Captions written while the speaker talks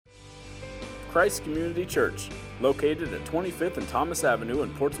Christ Community Church, located at 25th and Thomas Avenue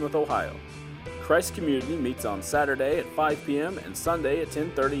in Portsmouth, Ohio. Christ Community meets on Saturday at 5 p.m. and Sunday at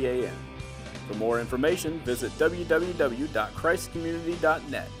 10:30 a.m. For more information, visit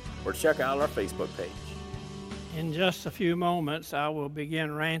www.christcommunity.net or check out our Facebook page. In just a few moments, I will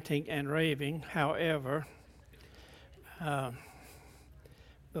begin ranting and raving. However,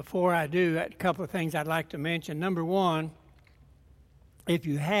 before I do, a couple of things I'd like to mention. Number one, if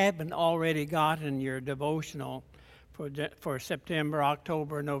you haven't already gotten your devotional for September,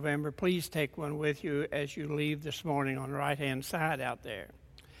 October, November, please take one with you as you leave this morning on the right-hand side out there.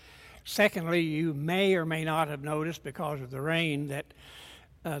 Secondly, you may or may not have noticed because of the rain that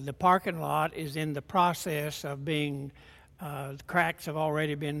the parking lot is in the process of being, the cracks have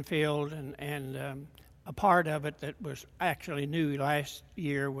already been filled, and a part of it that was actually new last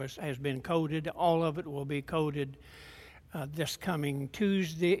year has been coated. All of it will be coated this coming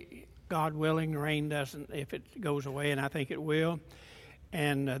Tuesday, God willing. Rain doesn't, if it goes away, and I think it will.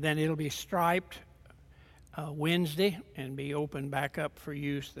 And then it'll be striped Wednesday and be opened back up for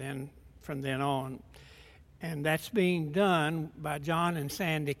use then from then on. And that's being done by John and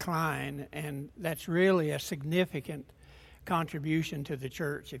Sandy Klein, and that's really a significant contribution to the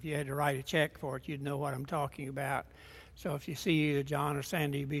church. If you had to write a check for it, you'd know what I'm talking about. So if you see either John or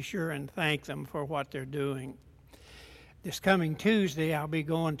Sandy, be sure and thank them for what they're doing. This coming Tuesday, I'll be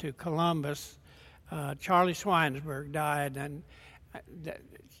going to Columbus. Charlie Schweinsberg died, and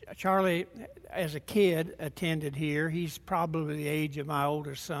Charlie, as a kid, attended here. He's probably the age of my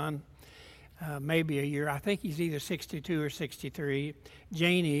oldest son, maybe a year. I think he's either 62 or 63.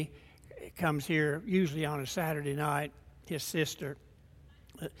 Janie comes here usually on a Saturday night, his sister,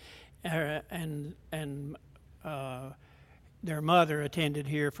 and their mother attended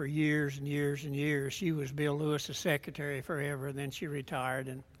here for years and years and years. She was Bill Lewis's secretary forever, and then she retired,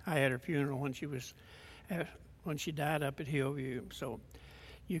 and I had her funeral when she died up at Hillview. So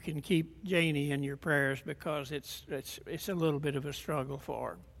you can keep Janie in your prayers because it's a little bit of a struggle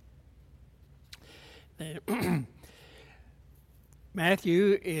for her.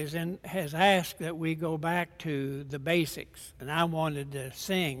 Matthew has asked that we go back to the basics, and I wanted to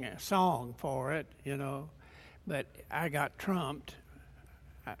sing a song for it, but I got trumped.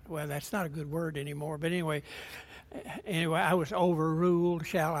 Well, that's not a good word anymore, but anyway, I was overruled,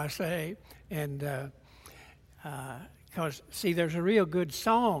 shall I say, and because, see, there's a real good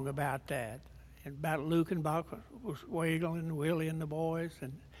song about that, about Lukenbach was Wagle and Willie and the boys,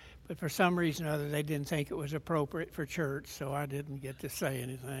 but for some reason or other, they didn't think it was appropriate for church, so I didn't get to say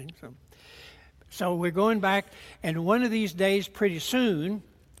anything. So we're going back, and one of these days, pretty soon,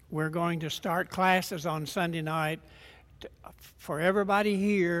 we're going to start classes on Sunday night for everybody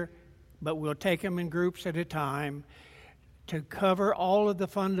here, but we'll take them in groups at a time to cover all of the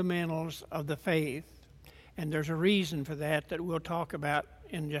fundamentals of the faith. And there's a reason for that we'll talk about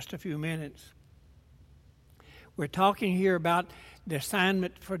in just a few minutes. We're talking here about the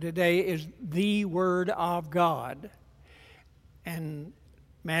assignment for today is the Word of God. And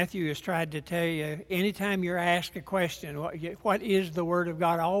Matthew has tried to tell you, anytime you're asked a question, what is the Word of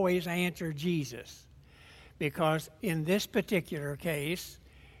God, always answer Jesus. Because in this particular case,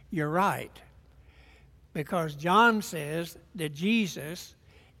 you're right. Because John says that Jesus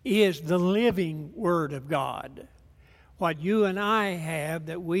is the living Word of God. What you and I have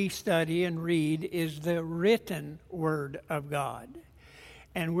that we study and read is the written Word of God.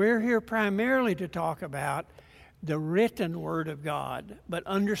 And we're here primarily to talk about the written Word of God. But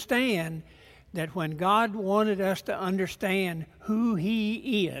understand that when God wanted us to understand who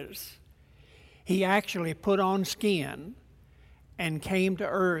He is, He actually put on skin and came to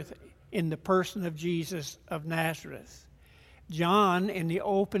earth in the person of Jesus of Nazareth. John, in the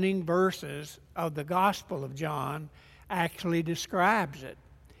opening verses of the Gospel of John, actually describes it.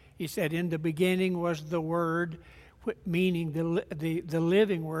 He said, in the beginning was the Word, meaning the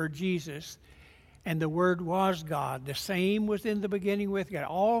living Word, Jesus, and the Word was God. The same was in the beginning with God.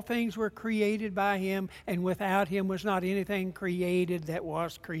 All things were created by Him, and without Him was not anything created that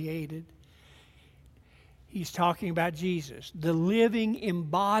was created. He's talking about Jesus, the living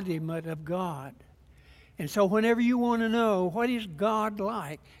embodiment of God. And so whenever you want to know what is God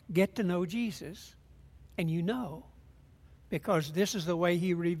like, get to know Jesus, and you know, because this is the way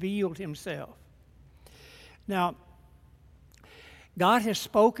He revealed Himself. Now, God has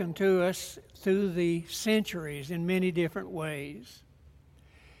spoken to us through the centuries in many different ways.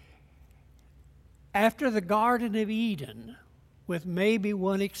 After the Garden of Eden, with maybe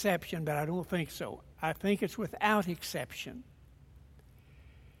one exception, but I don't think so. I think it's without exception.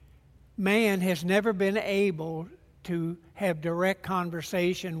 Man has never been able to have direct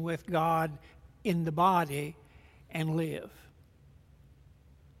conversation with God in the body and live.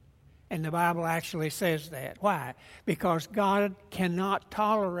 And the Bible actually says that. Why? Because God cannot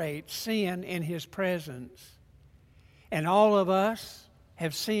tolerate sin in His presence. And all of us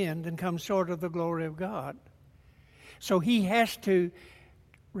have sinned and come short of the glory of God. So He has to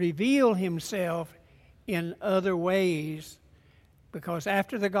reveal Himself in other ways, because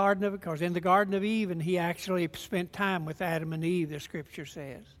in the Garden of Eden, He actually spent time with Adam and Eve, the Scripture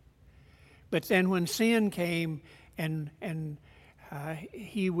says. But then when sin came and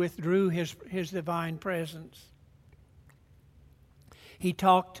He withdrew his divine presence. He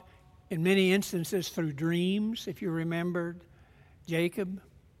talked in many instances through dreams, if you remembered Jacob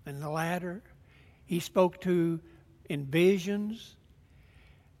and the ladder. He spoke in visions.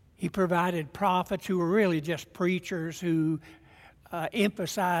 He provided prophets who were really just preachers who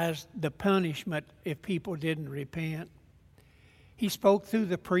emphasized the punishment if people didn't repent. He spoke through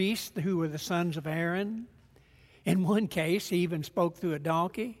the priests who were the sons of Aaron. In one case, He even spoke through a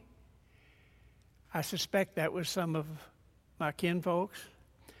donkey. I suspect that was some of my kinfolks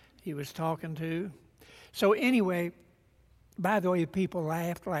He was talking to. So anyway, by the way, people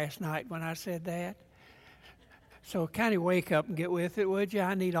laughed last night when I said that. So kind of wake up and get with it, would you?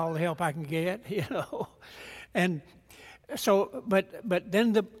 I need all the help I can get, And so, but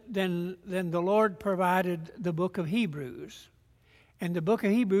then the Lord provided the book of Hebrews. And the book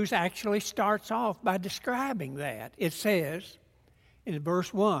of Hebrews actually starts off by describing that. It says, in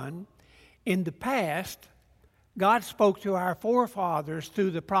verse 1, in the past, God spoke to our forefathers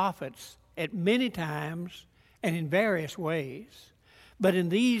through the prophets at many times and in various ways. But in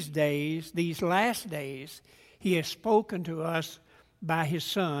these days, these last days, He has spoken to us by His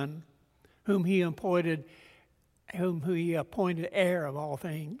Son, whom He appointed heir of all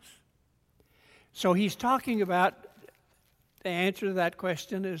things. So He's talking about, the answer to that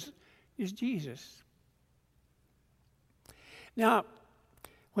question is Jesus. Now,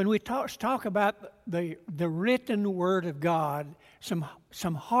 when we talk about the written Word of God,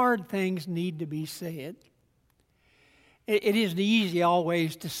 some hard things need to be said. It isn't easy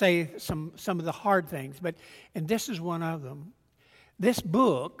always to say some of the hard things, and this is one of them. This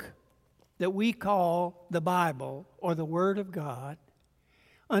book that we call the Bible or the Word of God,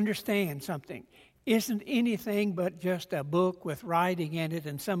 understand something, isn't anything but just a book with writing in it,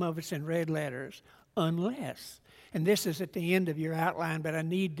 and some of it's in red letters, unless, and this is at the end of your outline, but I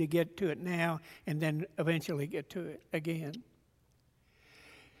need to get to it now and then eventually get to it again.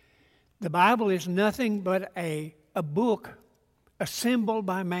 The Bible is nothing but a book assembled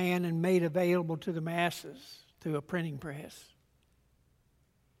by man and made available to the masses through a printing press.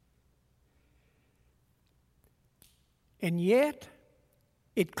 And yet,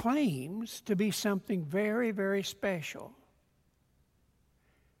 it claims to be something very, very special.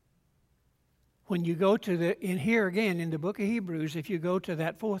 When you go to in here again, in the book of Hebrews, if you go to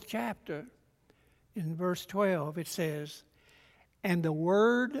that 4th chapter, in verse 12, it says, and the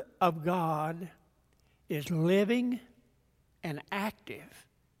Word of God is living and active,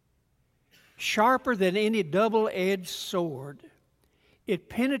 sharper than any double-edged sword. It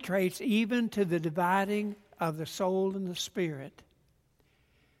penetrates even to the dividing of the soul and the spirit,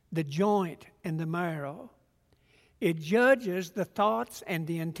 the joint and the marrow. It judges the thoughts and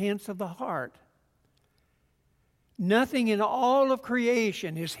the intents of the heart. Nothing in all of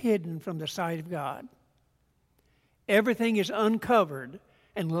creation is hidden from the sight of God. Everything is uncovered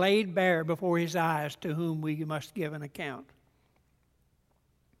and laid bare before His eyes, to whom we must give an account.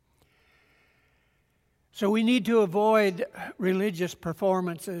 So we need to avoid religious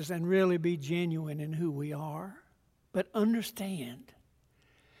performances and really be genuine in who we are. But understand,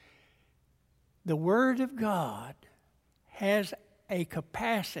 the Word of God has a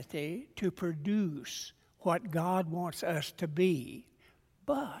capacity to produce what God wants us to be,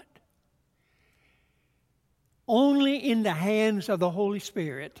 but only in the hands of the Holy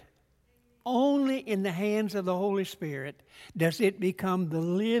Spirit, only in the hands of the Holy Spirit does it become the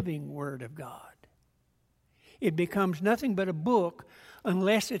living Word of God. It becomes nothing but a book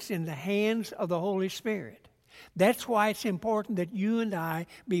unless it's in the hands of the Holy Spirit. That's why it's important that you and I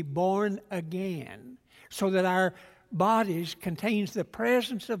be born again, so that our bodies contains the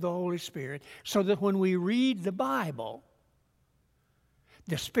presence of the Holy Spirit, so that when we read the Bible,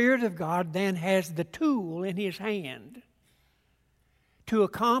 the Spirit of God then has the tool in His hand to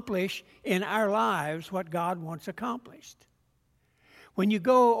accomplish in our lives what God wants accomplished. When you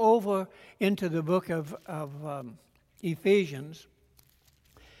go over into the book of Ephesians,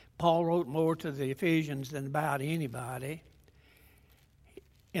 Paul wrote more to the Ephesians than about anybody.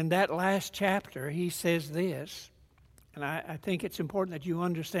 In that last chapter, he says this, and I think it's important that you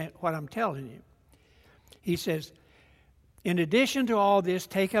understand what I'm telling you. He says, in addition to all this,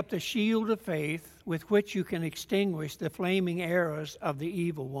 take up the shield of faith with which you can extinguish the flaming arrows of the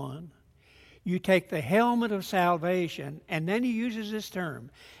evil one. You take the helmet of salvation, and then he uses this term,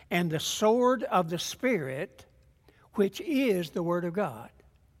 and the sword of the Spirit, which is the Word of God.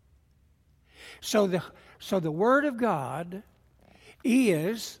 So the Word of God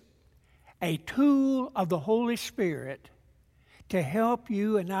is a tool of the Holy Spirit to help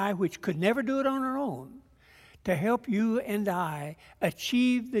you and I, which could never do it on our own, to help you and I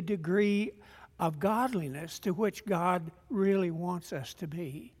achieve the degree of godliness to which God really wants us to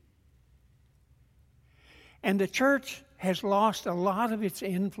be. And the church has lost a lot of its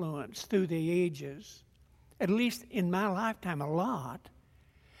influence through the ages, at least in my lifetime, a lot,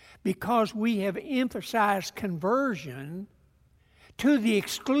 because we have emphasized conversion to the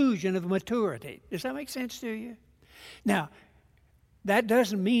exclusion of maturity. Does that make sense to you? Now, that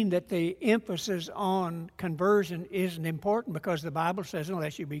doesn't mean that the emphasis on conversion isn't important, because the Bible says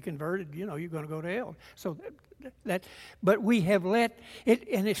unless you be converted, you're going to go to hell. So but we have let it,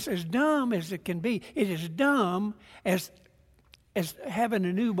 and it's as dumb as it can be. It is dumb as having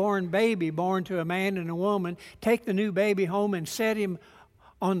a newborn baby born to a man and a woman, take the new baby home and set him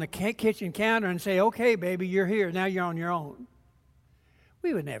on the kitchen counter and say, okay, baby, you're here. Now you're on your own.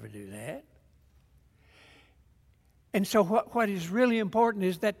 We would never do that. And so what is really important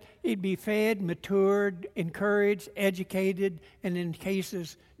is that it be fed, matured, encouraged, educated, and in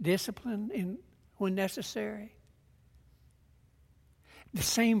cases disciplined when necessary. The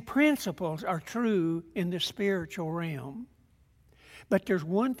same principles are true in the spiritual realm. But there's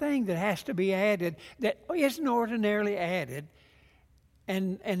one thing that has to be added that isn't ordinarily added.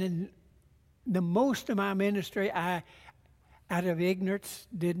 And in the most of my ministry, I, out of ignorance,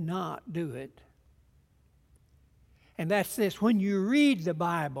 did not do it. And that's this: when you read the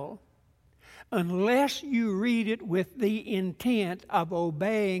Bible, unless you read it with the intent of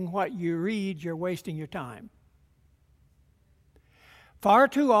obeying what you read, you're wasting your time. Far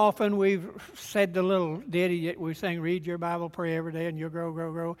too often we've said the little ditty that we sing, read your Bible, pray every day, and you'll grow,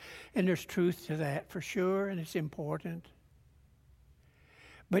 grow, grow. And there's truth to that for sure, and it's important.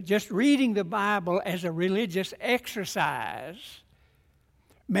 But just reading the Bible as a religious exercise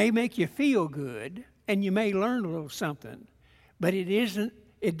may make you feel good, and you may learn a little something, but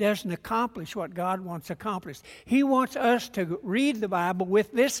it doesn't accomplish what God wants accomplished. He wants us to read the Bible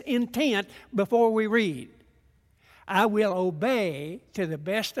with this intent before we read. I will obey to the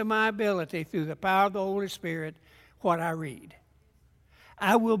best of my ability through the power of the Holy Spirit what I read.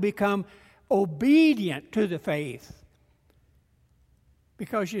 I will become obedient to the faith.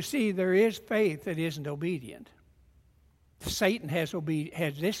 Because you see, there is faith that isn't obedient. Satan has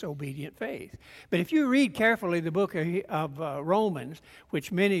disobedient faith. But if you read carefully the book of Romans,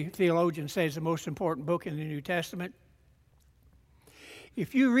 which many theologians say is the most important book in the New Testament,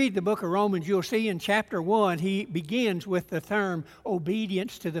 if you read the book of Romans, you'll see in chapter 1, he begins with the term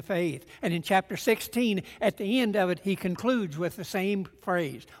obedience to the faith. And in chapter 16, at the end of it, he concludes with the same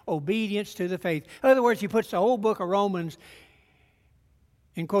phrase, obedience to the faith. In other words, he puts the whole book of Romans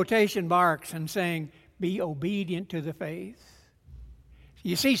in quotation marks and saying, be obedient to the faith.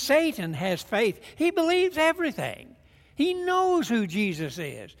 You see, Satan has faith. He believes everything. He knows who Jesus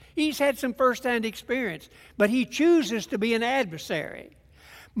is. He's had some first-hand experience, but he chooses to be an adversary.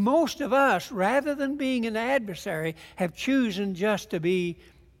 Most of us, rather than being an adversary, have chosen just to be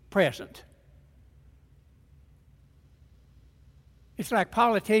present. It's like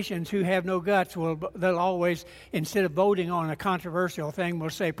politicians who have no guts. They'll always, instead of voting on a controversial thing, will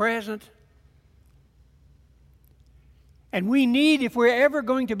say present. And we need, if we're ever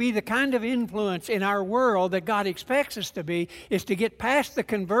going to be the kind of influence in our world that God expects us to be, is to get past the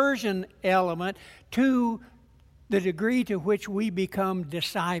conversion element to the degree to which we become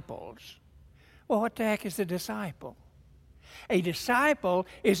disciples. Well, what the heck is a disciple? A disciple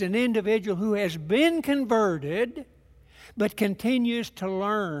is an individual who has been converted but continues to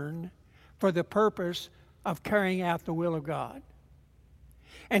learn for the purpose of carrying out the will of God.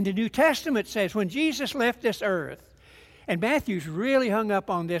 And the New Testament says when Jesus left this earth, and Matthew's really hung up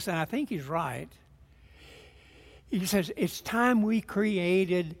on this, and I think he's right. He says, it's time we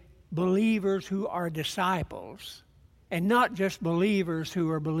created believers who are disciples, and not just believers who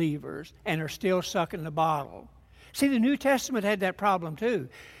are believers and are still sucking the bottle. See, the New Testament had that problem too.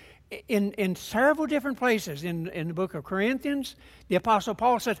 In several different places, in the book of Corinthians, the Apostle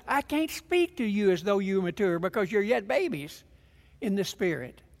Paul said, I can't speak to you as though you were mature because you're yet babies in the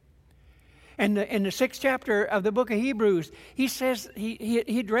Spirit. And in the 6th chapter of the book of Hebrews, he says,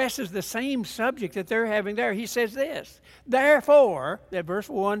 he addresses the same subject that they're having there. He says this, therefore, that verse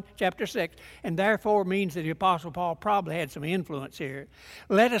 1, chapter 6, and therefore means that the Apostle Paul probably had some influence here.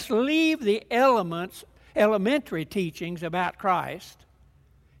 Let us leave the elementary teachings about Christ.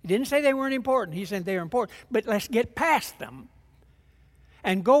 He didn't say they weren't important. He said they're important. But let's get past them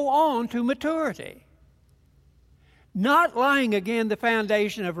and go on to maturity. Not laying again the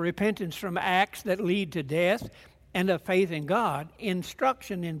foundation of repentance from acts that lead to death and of faith in God,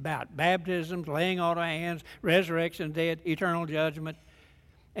 instruction about baptisms, laying on of hands, resurrection of dead, eternal judgment,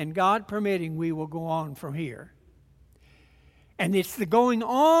 and God permitting, we will go on from here. And it's the going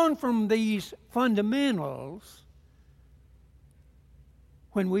on from these fundamentals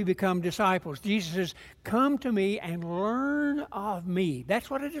when we become disciples. Jesus says, come to me and learn of me. That's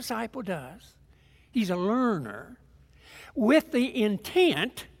what a disciple does. He's a learner, with the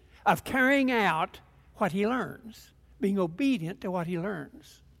intent of carrying out what he learns, being obedient to what he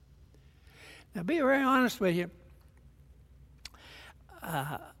learns. Now, be very honest with you.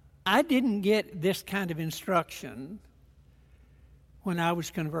 I didn't get this kind of instruction when I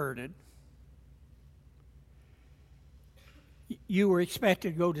was converted. You were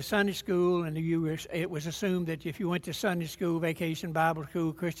expected to go to Sunday school, and it was assumed that if you went to Sunday school, vacation Bible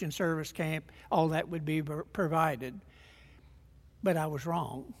school, Christian service camp, all that would be provided. But I was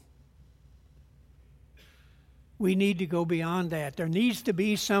wrong. We need to go beyond that. There needs to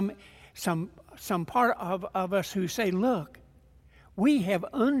be some part of us who say, look, we have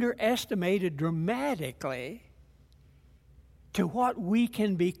underestimated dramatically to what we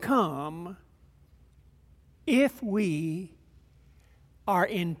can become if we are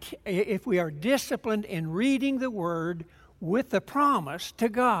disciplined in reading the Word with the promise to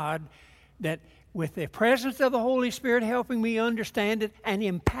God that with the presence of the Holy Spirit helping me understand it and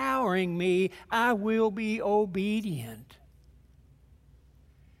empowering me, I will be obedient.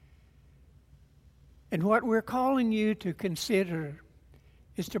 And what we're calling you to consider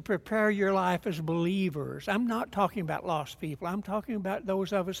is to prepare your life as believers. I'm not talking about lost people. I'm talking about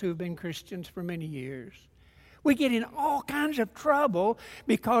those of us who have been Christians for many years. We get in all kinds of trouble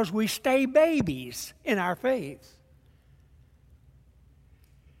because we stay babies in our faith.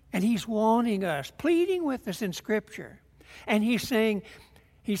 And he's wanting us, pleading with us in Scripture. And he's saying,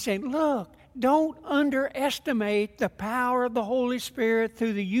 look, don't underestimate the power of the Holy Spirit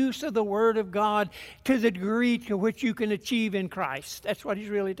through the use of the Word of God to the degree to which you can achieve in Christ. That's what he's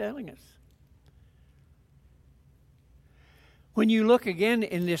really telling us. When you look again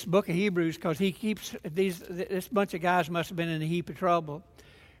in this book of Hebrews, because he keeps this bunch of guys must have been in a heap of trouble,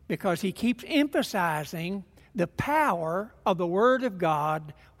 because he keeps emphasizing the power of the Word of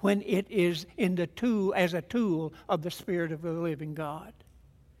God when it is as a tool of the Spirit of the living God.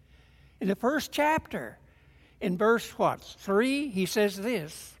 In the first chapter, in verse 3, he says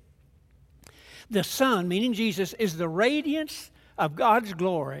this, the Son, meaning Jesus, is the radiance of God's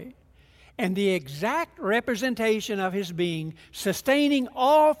glory and the exact representation of His being, sustaining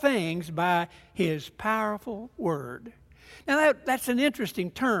all things by His powerful Word. Now that's an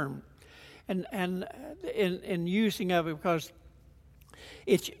interesting term. And in using of it, because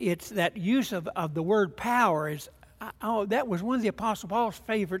it's that use of the word power is that was one of the Apostle Paul's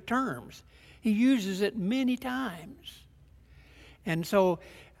favorite terms. He uses it many times, and so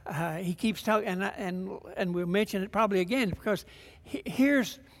he keeps talking. And we'll mention it probably again, because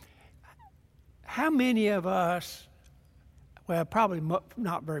here's how many of us. Well, probably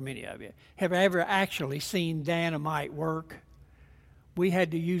not very many of you have ever actually seen dynamite work. We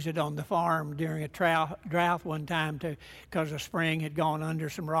had to use it on the farm during a drought one time because the spring had gone under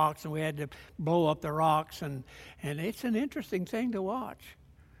some rocks, and we had to blow up the rocks, and it's an interesting thing to watch.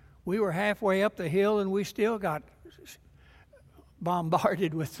 We were halfway up the hill, and we still got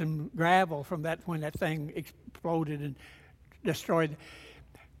bombarded with some gravel from that when that thing exploded and destroyed.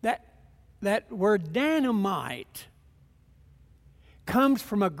 That word dynamite comes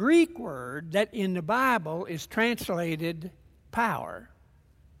from a Greek word that in the Bible is translated power.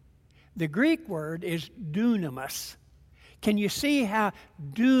 The Greek word is dunamis. Can you see how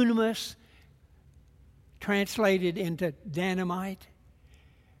dunamis translated into dynamite?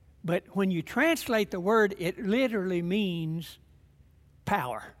 But when you translate the word, it literally means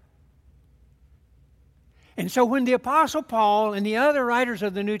power. And so when the Apostle Paul and the other writers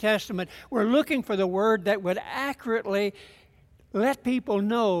of the New Testament were looking for the word that would accurately let people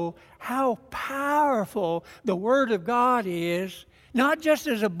know how powerful the Word of God is, not just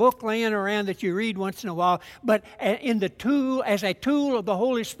as a book laying around that you read once in a while, but as a tool of the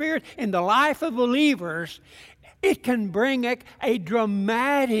Holy Spirit in the life of believers, It can bring a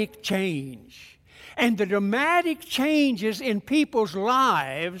dramatic change. And the dramatic changes in people's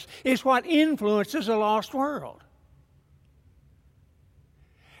lives is what influences a lost world.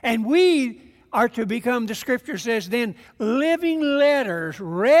 And we are to become, the Scripture says then, living letters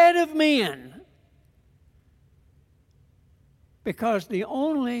read of men. Because the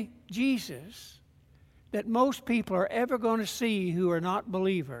only Jesus that most people are ever going to see who are not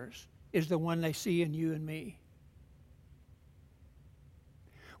believers is the one they see in you and me.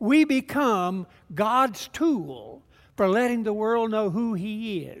 We become God's tool for letting the world know who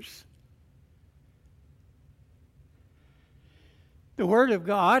He is. The Word of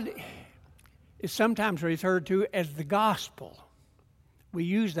God is sometimes referred to as the gospel. We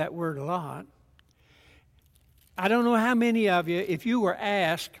use that word a lot. I don't know how many of you, if you were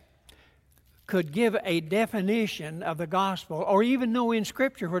asked, could give a definition of the gospel or even know in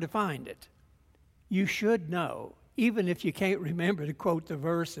Scripture where to find it. You should know. Even if you can't remember to quote the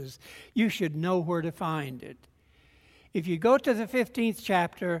verses, you should know where to find it. If you go to the 15th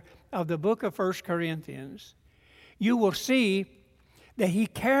chapter of the book of 1 Corinthians, you will see that he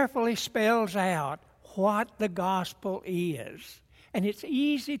carefully spells out what the gospel is. And it's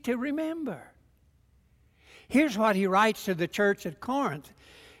easy to remember. Here's what he writes to the church at Corinth.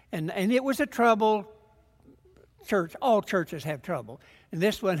 And it was a troubled church. All churches have trouble. And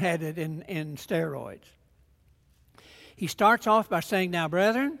this one had it in steroids. He starts off by saying, now,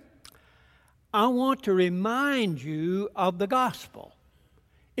 brethren, I want to remind you of the gospel.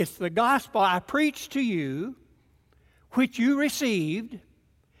 It's the gospel I preached to you, which you received,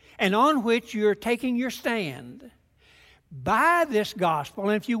 and on which you're taking your stand. By this gospel,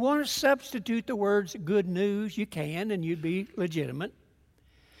 and if you want to substitute the words good news, you can, and you'd be legitimate.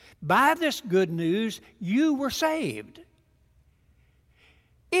 By this good news, you were saved.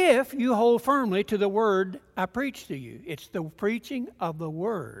 If you hold firmly to the word I preached to you. It's the preaching of the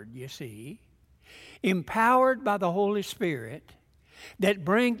word, you see, empowered by the Holy Spirit,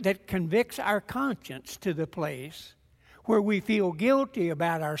 that convicts our conscience to the place where we feel guilty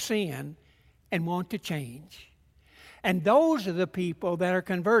about our sin and want to change. And those are the people that are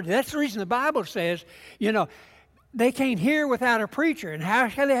converted. That's the reason the Bible says, they can't hear without a preacher. And how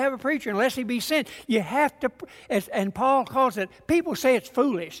shall they have a preacher unless he be sent? You have to, and Paul calls it, people say it's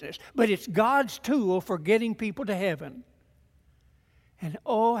foolishness, but it's God's tool for getting people to heaven. And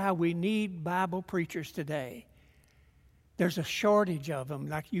oh, how we need Bible preachers today. There's a shortage of them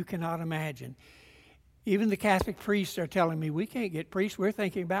like you cannot imagine. Even the Catholic priests are telling me, we can't get priests, we're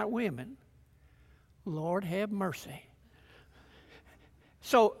thinking about women. Lord have mercy.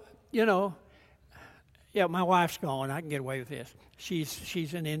 So, yeah, my wife's gone. I can get away with this.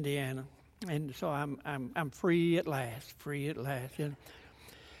 She's in Indiana, and so I'm free at last.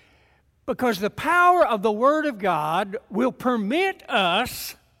 Because the power of the Word of God will permit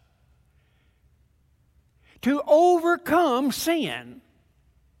us to overcome sin.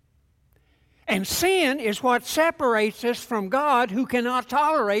 And sin is what separates us from God, who cannot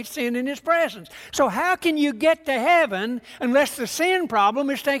tolerate sin in His presence. So how can you get to heaven unless the sin problem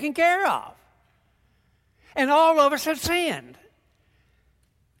is taken care of? And all of us have sinned.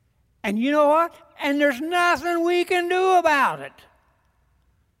 And you know what? And there's nothing we can do about it.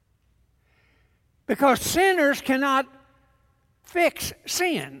 Because sinners cannot fix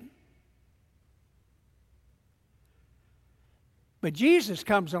sin. But Jesus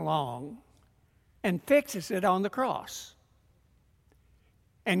comes along and fixes it on the cross.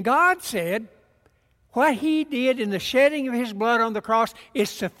 And God said, what He did in the shedding of His blood on the cross is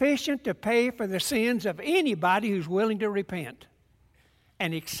sufficient to pay for the sins of anybody who's willing to repent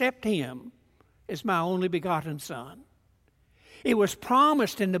and accept Him as my only begotten Son. It was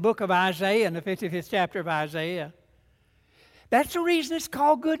promised in the book of Isaiah, in the 55th chapter of Isaiah. That's the reason it's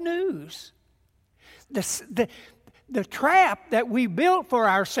called good news. The trap that we built for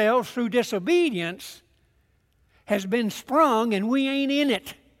ourselves through disobedience has been sprung, and we ain't in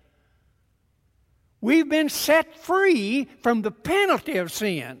it. We've been set free from the penalty of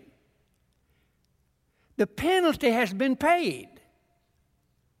sin. The penalty has been paid.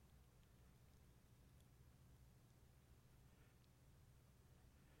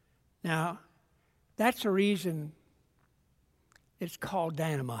 Now, that's the reason it's called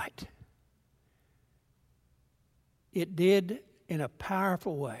dynamite. It did in a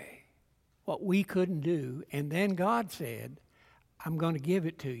powerful way what we couldn't do, and then God said, I'm going to give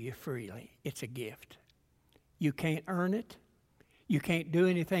it to you freely. It's a gift. You can't earn it. You can't do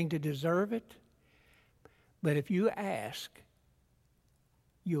anything to deserve it. But if you ask,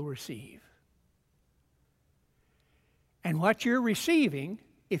 you'll receive. And what you're receiving,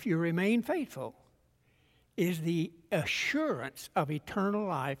 if you remain faithful, is the assurance of eternal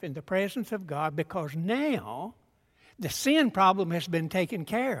life in the presence of God, because now the sin problem has been taken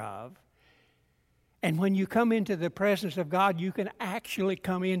care of. And when you come into the presence of God, you can actually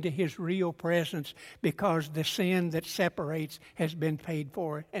come into His real presence, because the sin that separates has been paid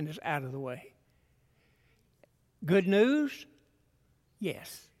for and is out of the way. Good news?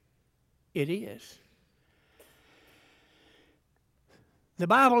 Yes, it is. The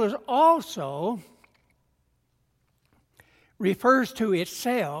Bible is also refers to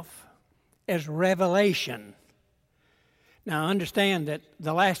itself as revelation. Now understand that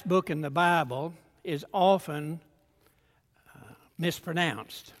the last book in the Bible is often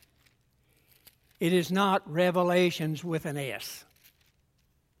mispronounced. It is not Revelations with an S.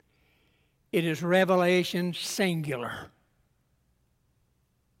 It is Revelation singular.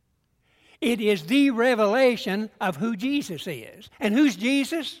 It is the revelation of who Jesus is. And who's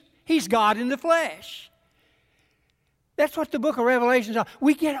Jesus? He's God in the flesh. That's what the book of Revelation is.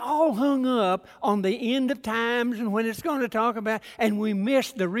 We get all hung up on the end of times and when it's going to talk about, and we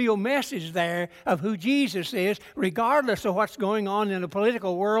miss the real message there of who Jesus is, regardless of what's going on in the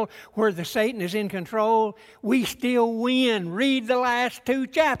political world where the Satan is in control. We still win. Read the last 2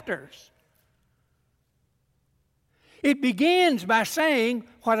 chapters. It begins by saying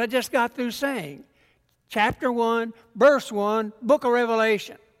what I just got through saying. Chapter 1, verse 1, book of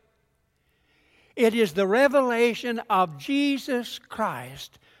Revelation. It is the revelation of Jesus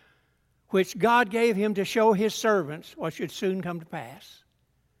Christ, which God gave Him to show His servants what should soon come to pass.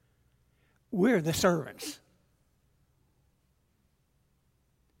 We're the servants.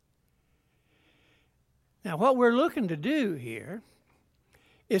 Now, what we're looking to do here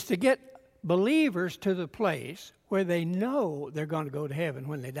is to get believers to the place where they know they're going to go to heaven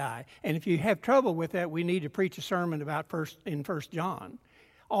when they die. And if you have trouble with that, we need to preach a sermon about in 1 John.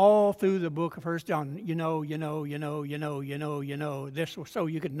 All through the book of 1 John, this so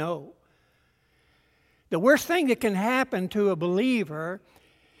you could know. The worst thing that can happen to a believer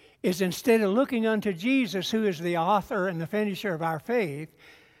is, instead of looking unto Jesus, who is the author and the finisher of our faith,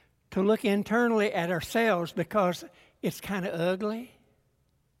 to look internally at ourselves, because it's kind of ugly.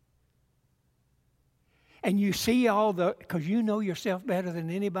 And you see because you know yourself better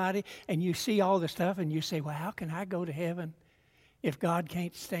than anybody, and you see all the stuff and you say, well, how can I go to heaven if God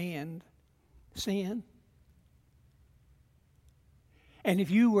can't stand sin? And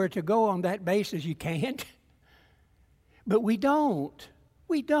if you were to go on that basis, you can't. But we don't.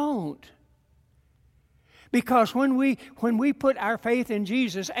 We don't. Because when we put our faith in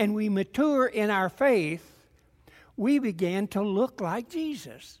Jesus and we mature in our faith, we begin to look like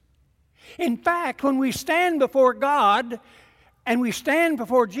Jesus. In fact, when we stand before God and we stand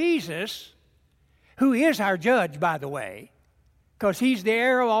before Jesus, who is our judge, by the way, because He's the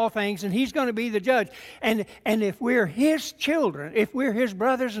heir of all things and He's going to be the judge. And if we're His children, if we're His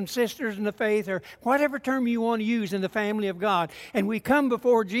brothers and sisters in the faith, or whatever term you want to use in the family of God, and we come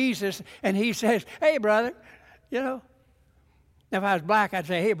before Jesus and He says, hey, brother, Now, if I was black, I'd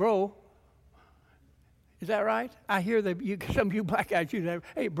say, hey, bro. Is that right? I hear some of you black guys use that,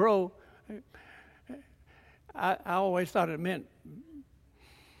 hey, bro. I always thought it meant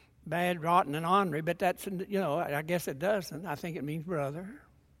bad, rotten, and ornery, but that's, I guess it doesn't. I think it means brother.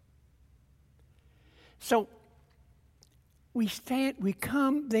 So we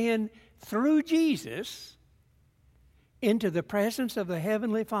come then through Jesus into the presence of the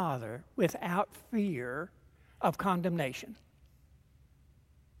Heavenly Father without fear of condemnation.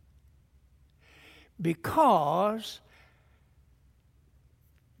 Because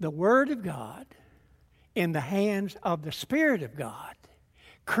the Word of God in the hands of the Spirit of God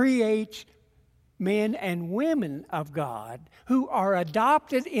creates men and women of God who are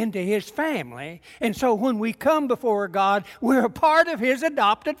adopted into His family. And so when we come before God, we're a part of His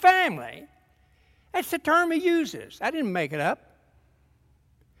adopted family. That's the term He uses. I didn't make it up.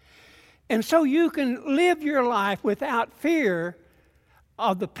 And so you can live your life without fear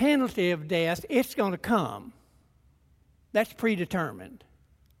of the penalty of death. It's going to come. That's predetermined.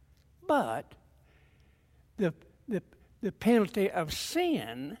 But the penalty of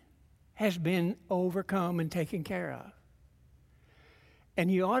sin has been overcome and taken care of.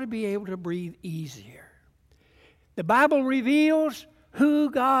 And you ought to be able to breathe easier. The Bible reveals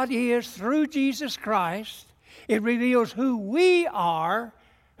who God is through Jesus Christ. It reveals who we are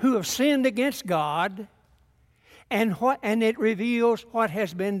who have sinned against God, and it reveals what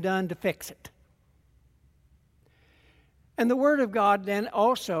has been done to fix it. And the Word of God then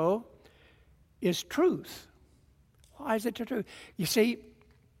also is truth. Why is it the truth? You see,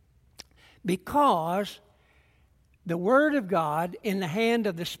 because the Word of God in the hand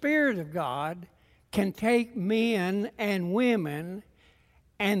of the Spirit of God can take men and women,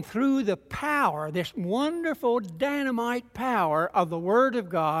 and through the power, this wonderful dynamite power of the Word of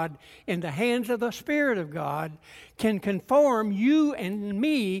God in the hands of the Spirit of God, can conform you and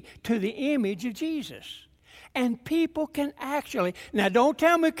me to the image of Jesus. And people can actually, now don't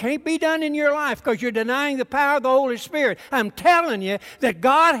tell me it can't be done in your life because you're denying the power of the Holy Spirit. I'm telling you that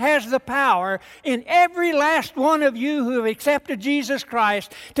God has the power in every last one of you who have accepted Jesus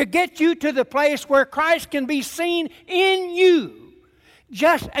Christ to get you to the place where Christ can be seen in you.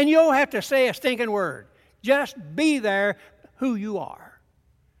 And you don't have to say a stinking word. Just be there who you are.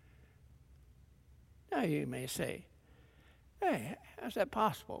 Now you may say, hey, how's that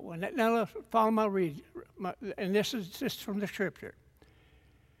possible? Well, now let's follow my read, and this is just from the Scripture.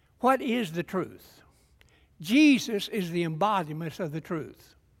 What is the truth? Jesus is the embodiment of the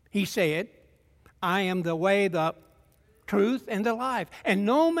truth. He said, I am the way, the truth, and the life. And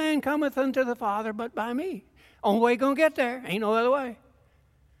no man cometh unto the Father but by me. Only way you're going to get there. Ain't no other way.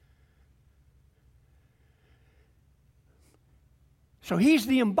 So he's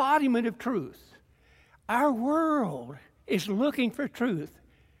the embodiment of truth. Our world is looking for truth.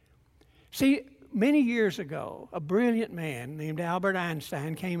 See, many years ago, a brilliant man named Albert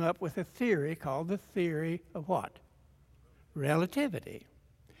Einstein came up with a theory called the theory of what? Relativity.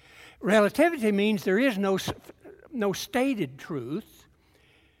 Relativity means there is no stated truth,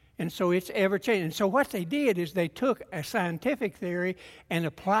 and so it's ever-changing. And so what they did is they took a scientific theory and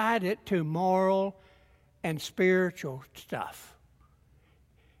applied it to moral and spiritual stuff.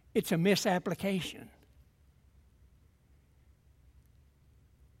 It's a misapplication.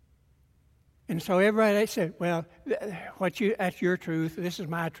 And so everybody said, well, that's your truth, this is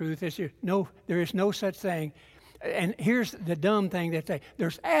my truth, there is no such thing. And here's the dumb thing that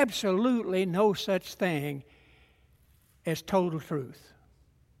there's absolutely no such thing as total truth.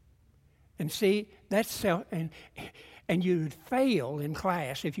 And see, that's and you'd fail in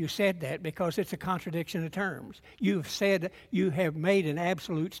class if you said that because it's a contradiction of terms. You have made an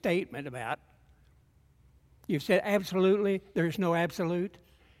absolute statement about. You've said absolutely, there's no absolute.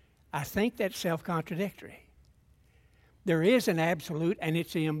 I think that's self-contradictory. There is an absolute, and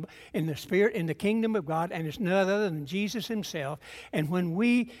it's in the Spirit, in the kingdom of God, and it's none other than Jesus Himself. And when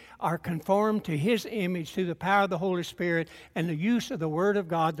we are conformed to His image through the power of the Holy Spirit and the use of the Word of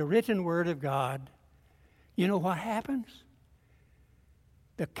God, the written Word of God, you know what happens?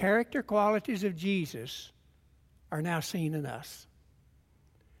 The character qualities of Jesus are now seen in us.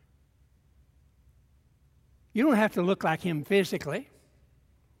 You don't have to look like Him physically.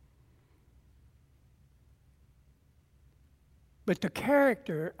 But the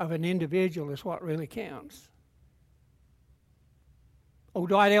character of an individual is what really counts.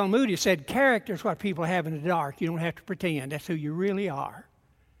 Dwight L. Moody said, character is what people have in the dark. You don't have to pretend. That's who you really are.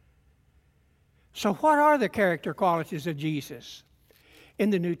 So what are the character qualities of Jesus?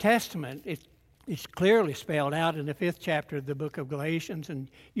 In the New Testament, it's clearly spelled out in the 5th chapter of the book of Galatians, and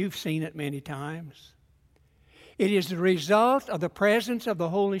you've seen it many times. It is the result of the presence of the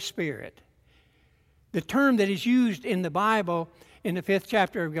Holy Spirit. The term that is used in the Bible in the 5th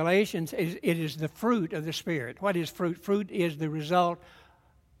chapter of Galatians it is the fruit of the Spirit. What is fruit? Fruit is the result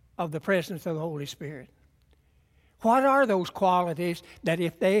of the presence of the Holy Spirit. What are those qualities that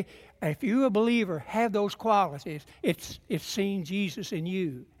if you, a believer, have those qualities, it's seeing Jesus in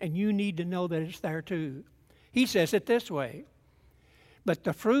you, and you need to know that it's there too. He says it this way, but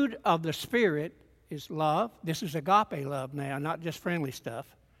the fruit of the Spirit is love. This is agape love now, not just friendly stuff.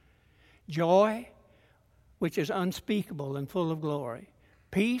 Joy, which is unspeakable and full of glory.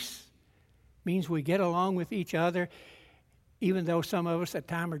 Peace means we get along with each other, even though some of us at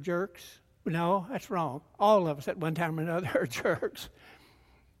times are jerks. No, that's wrong. All of us at one time or another are jerks.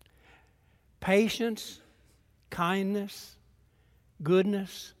 Patience, kindness,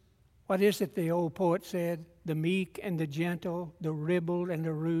 goodness. What is it the old poet said? The meek and the gentle, the ribald and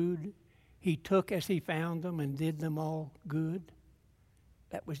the rude. He took as He found them and did them all good.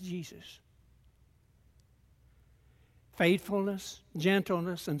 That was Jesus. Faithfulness,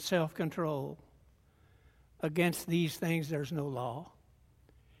 gentleness, and self-control. Against these things there's no law.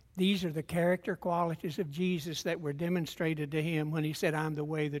 These are the character qualities of Jesus that were demonstrated to Him when He said, I'm the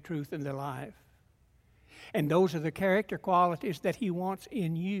way, the truth, and the life. And those are the character qualities that He wants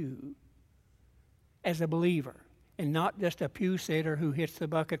in you as a believer, and not just a pew sitter who hits the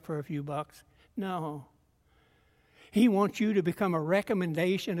bucket for a few bucks. No. He wants you to become a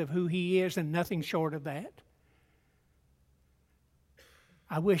recommendation of who He is and nothing short of that.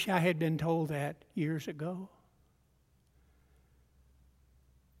 I wish I had been told that years ago.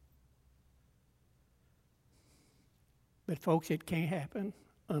 But folks, it can't happen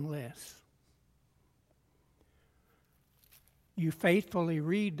unless. you faithfully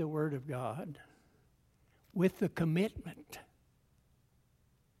read the Word of God with the commitment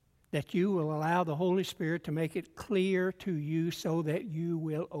that you will allow the Holy Spirit to make it clear to you so that you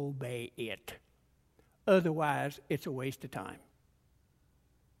will obey it. Otherwise, it's a waste of time.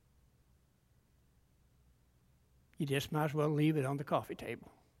 You just might as well leave it on the coffee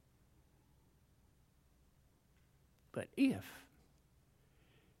table. But if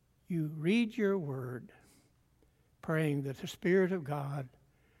you read your Word, praying that the Spirit of God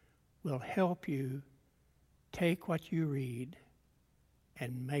will help you take what you read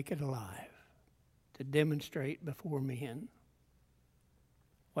and make it alive, to demonstrate before men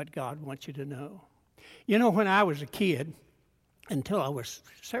what God wants you to know. You know, when I was a kid, until I was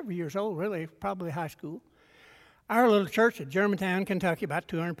several years old, really, probably high school, our little church at Germantown, Kentucky, about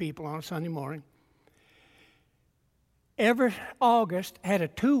 200 people on a Sunday morning, every August had a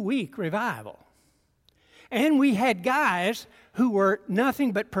 2-week revival. And we had guys who were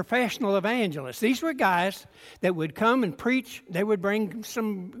nothing but professional evangelists. These were guys that would come and preach. They would bring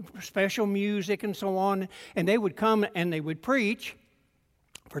some special music and so on, and they would come and they would preach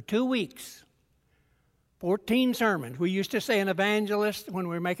for 2 weeks. 14 sermons. We used to say an evangelist, when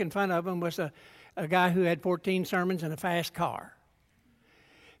we were making fun of him, was a guy who had 14 sermons in a fast car.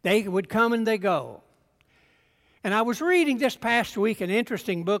 They would come and they go. And I was reading this past week an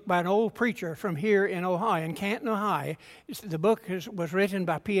interesting book by an old preacher from here in Ohio, in Canton, Ohio. The book was written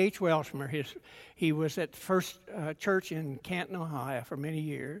by P.H. Welshmer. He was at First Church in Canton, Ohio for many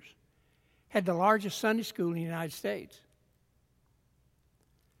years. Had the largest Sunday school in the United States.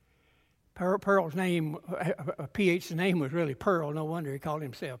 Pearl's name, P.H.'s name was really Pearl. No wonder he called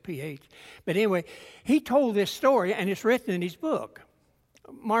himself P.H. But anyway, he told this story, and it's written in his book.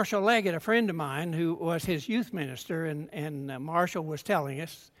 Marshall Leggett, a friend of mine who was his youth minister, and Marshall was telling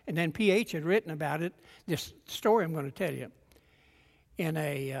us, and then P.H. had written about it, this story I'm going to tell you, in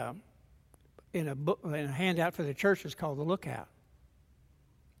a book, in a handout for the churches called The Lookout.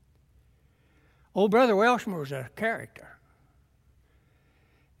 Old Brother Welshmer was a character.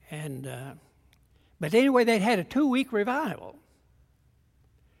 And but anyway, they'd had a 2-week revival.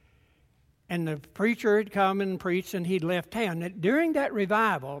 And the preacher had come and preached, and he'd left town. And during that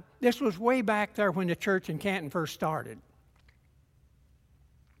revival, this was way back there when the church in Canton first started.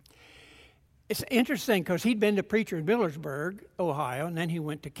 It's interesting because he'd been the preacher in Millersburg, Ohio, and then he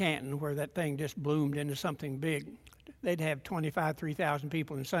went to Canton, where that thing just bloomed into something big. They'd have 3,000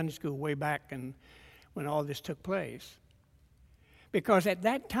 people in Sunday school way back when all this took place. Because at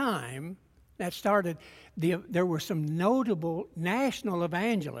that time, that started, there were some notable national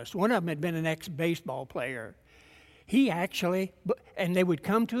evangelists. One of them had been an ex-baseball player. He actually, and they would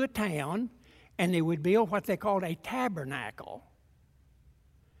come to a town, and they would build what they called a tabernacle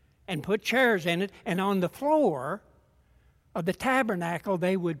and put chairs in it, and on the floor of the tabernacle,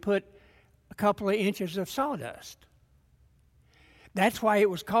 they would put a couple of inches of sawdust. That's why it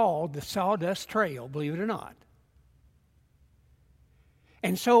was called the Sawdust Trail, believe it or not.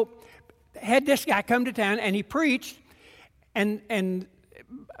 And so, had this guy come to town, and he preached, and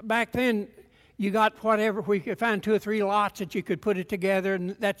back then, you got whatever, we could find 2 or 3 lots that you could put it together,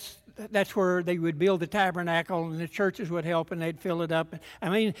 and that's where they would build the tabernacle, and the churches would help, and they'd fill it up. I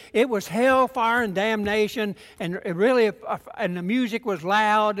mean, it was hell, fire, and damnation, and it really, and the music was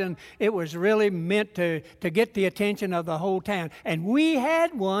loud, and it was really meant to get the attention of the whole town. And we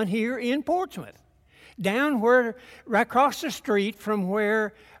had one here in Portsmouth, down where, right across the street from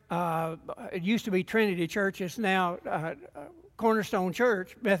where it used to be Trinity Church, it's now Cornerstone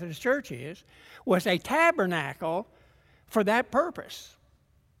Church, Methodist Church was a tabernacle for that purpose.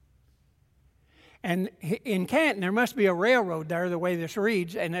 And in Canton, there must be a railroad there, the way this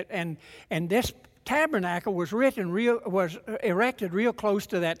reads, and this tabernacle was erected real close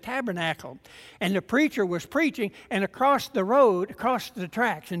to that tabernacle. And the preacher was preaching, and across the road, across the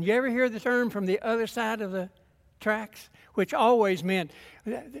tracks, and you ever hear the term from the other side of the tracks? Which always meant,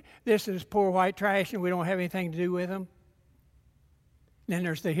 this is poor white trash and we don't have anything to do with them. Then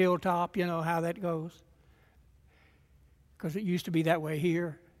there's the hilltop, you know how that goes. Because it used to be that way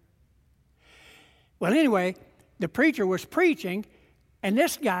here. Well, anyway, the preacher was preaching, and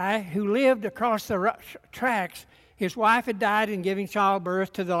this guy who lived across the tracks, his wife had died in giving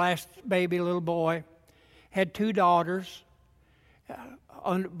childbirth to the last baby, little boy, had 2 daughters,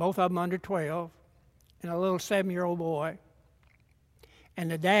 both of them under 12, and a little 7-year-old boy. And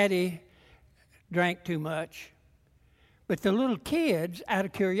the daddy drank too much. But the little kids, out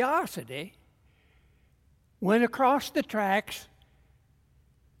of curiosity, went across the tracks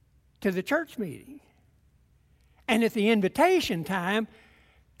to the church meeting. And at the invitation time,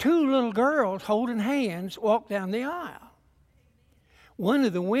 2 little girls holding hands walked down the aisle. One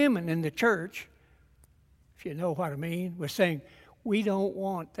of the women in the church, if you know what I mean, was saying, we don't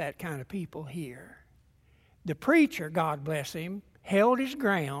want that kind of people here. The preacher, God bless him, held his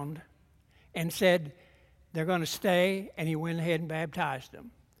ground and said they're going to stay, and he went ahead and baptized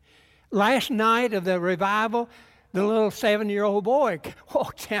them. Last night of the revival, the little 7-year-old boy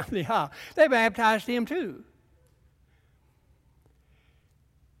walked down the aisle. They baptized him too.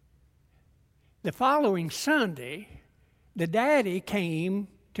 The following Sunday, the daddy came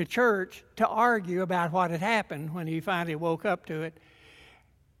to church to argue about what had happened when he finally woke up to it.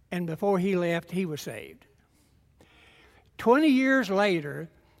 And before he left, he was saved. 20 years later,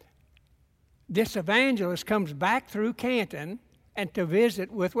 this evangelist comes back through Canton and to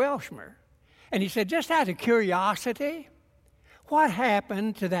visit with Welshmer. And he said, just out of curiosity, what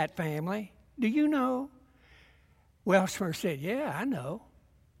happened to that family? Do you know? Welshmer said, yeah, I know.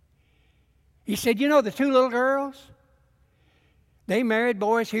 He said, you know the 2 little girls? They married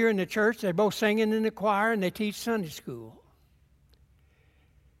boys here in the church. They're both singing in the choir, and they teach Sunday school.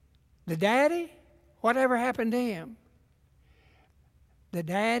 The daddy, whatever happened to him? The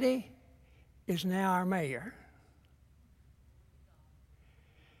daddy is now our mayor.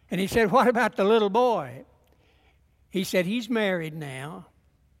 And he said, what about the little boy? He said, he's married now,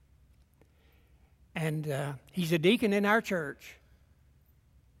 and he's a deacon in our church,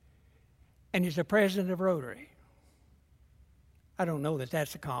 and he's the president of Rotary. I don't know that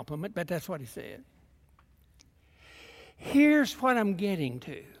that's a compliment, but that's what he said. Here's what I'm getting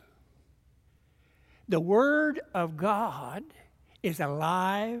to. The Word of God is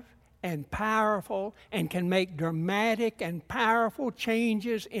alive and powerful and can make dramatic and powerful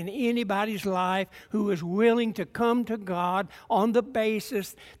changes in anybody's life who is willing to come to God on the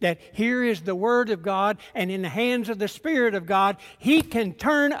basis that here is the Word of God, and in the hands of the Spirit of God, He can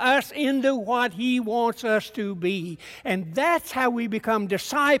turn us into what He wants us to be. And that's how we become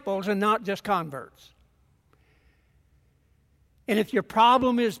disciples and not just converts. And if your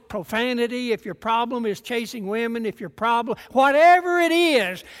problem is profanity, if your problem is chasing women, if your problem, whatever it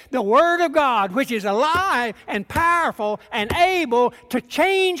is, the Word of God, which is alive and powerful and able to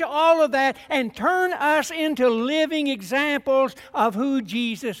change all of that and turn us into living examples of who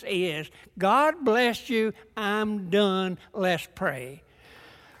Jesus is. God bless you. I'm done. Let's pray.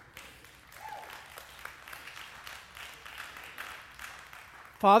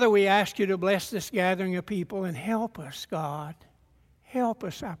 Father, we ask you to bless this gathering of people and help us, God. Help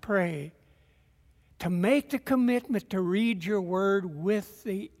us, I pray, to make the commitment to read your word with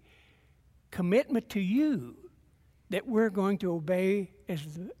the commitment to you that we're going to obey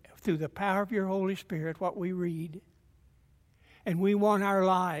through the power of your Holy Spirit what we read. And we want our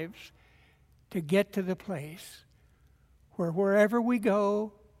lives to get to the place where wherever we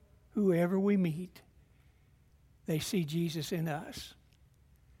go, whoever we meet, they see Jesus in us.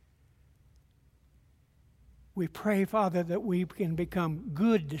 We pray, Father, that we can become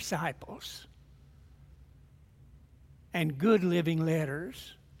good disciples and good living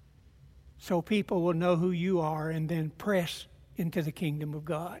letters so people will know who you are and then press into the kingdom of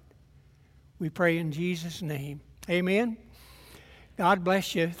God. We pray in Jesus' name. Amen. God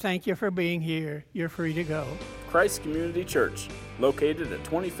bless you. Thank you for being here. You're free to go. Christ Community Church, located at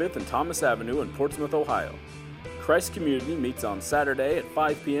 25th and Thomas Avenue in Portsmouth, Ohio. Christ Community meets on Saturday at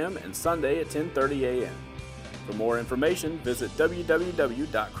 5 p.m. and Sunday at 10:30 a.m. For more information, visit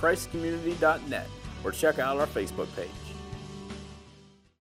www.christcommunity.net or check out our Facebook page.